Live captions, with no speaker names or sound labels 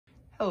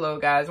Hello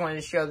guys, wanted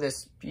to show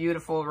this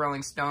beautiful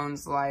Rolling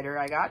Stones lighter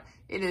I got.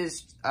 It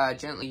is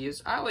gently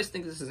used. I always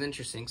think this is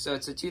interesting. So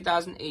it's a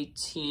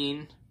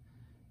 2018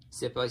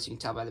 Zippo, as you can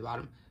tell by the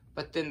bottom.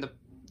 But then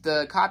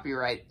the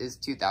copyright is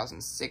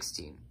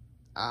 2016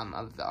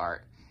 of the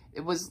art.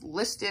 It was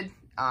listed,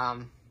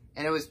 and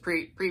it was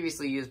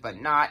previously used,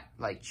 but not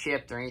like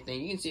chipped or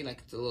anything. You can see like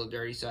it's a little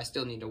dirty, so I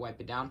still need to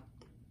wipe it down.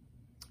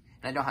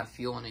 And I don't have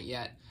fuel in it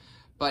yet.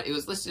 But it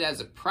was listed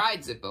as a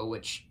Pride Zippo,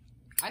 which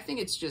I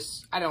think it's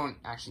just, I don't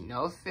actually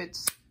know if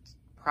it's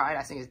Pride.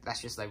 I think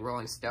that's just like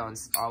Rolling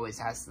Stones always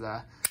has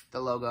the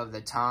logo of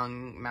the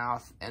tongue,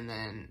 mouth, and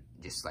then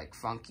just like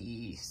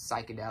funky,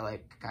 psychedelic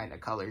kind of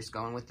colors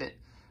going with it.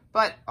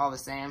 But all the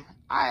same,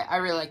 I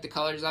really like the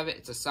colors of it.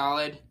 It's a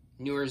solid,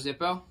 newer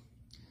Zippo.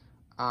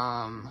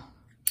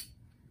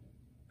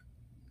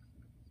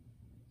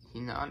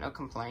 You know, no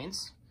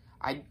complaints.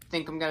 I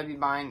think I'm going to be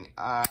buying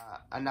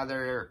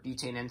another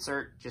butane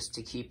insert just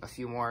to keep a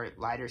few more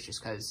lighters,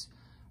 just because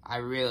I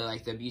really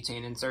like the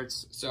butane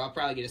inserts. So I'll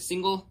probably get a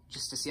single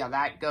just to see how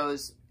that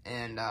goes,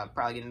 and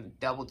probably get a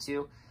double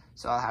too.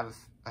 So I'll have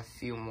a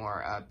few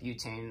more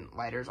butane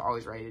lighters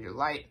always ready to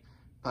light.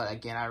 But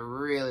again, I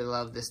really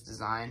love this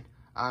design.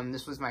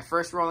 This was my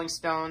first Rolling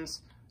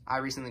Stones. I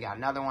recently got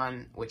another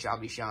one, which I'll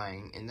be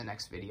showing in the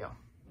next video.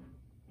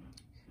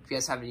 If you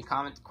guys have any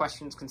comments,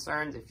 questions,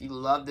 concerns, if you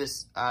love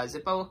this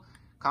Zippo,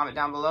 comment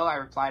down below. I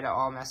reply to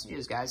all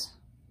messages, guys.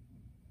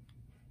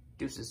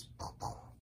 Deuces.